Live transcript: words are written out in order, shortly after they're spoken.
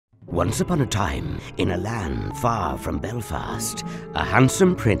Once upon a time, in a land far from Belfast, a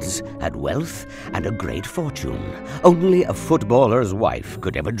handsome prince had wealth and a great fortune only a footballer's wife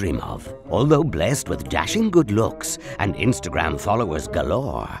could ever dream of. Although blessed with dashing good looks and Instagram followers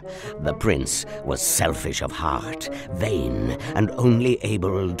galore, the prince was selfish of heart, vain, and only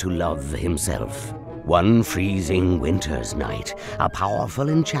able to love himself. One freezing winter's night, a powerful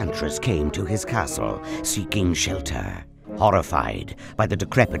enchantress came to his castle, seeking shelter. Horrified by the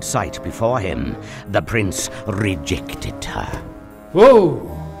decrepit sight before him, the prince rejected her. Whoa!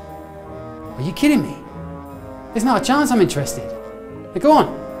 Are you kidding me? There's not a chance I'm interested. Now go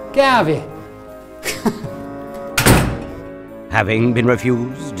on, get out of here. Having been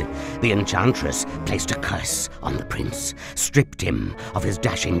refused, the enchantress placed a curse on the prince, stripped him of his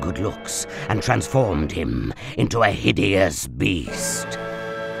dashing good looks, and transformed him into a hideous beast.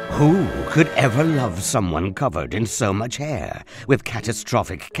 Who could ever love someone covered in so much hair, with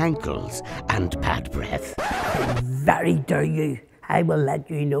catastrophic cankles and bad breath? Very dare you. I will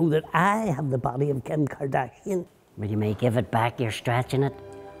let you know that I have the body of Kim Kardashian. Will you may give it back? You're stretching it.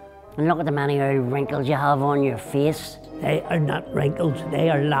 And look at the many old wrinkles you have on your face. They are not wrinkles, they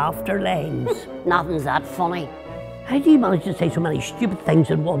are laughter lines. Nothing's that funny. How do you manage to say so many stupid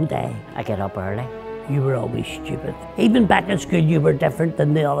things in one day? I get up early. You were always stupid. Even back at school, you were different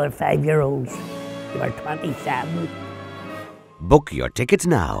than the other 5-year-olds. You were 27. Book your tickets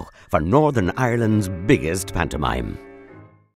now for Northern Ireland's biggest pantomime.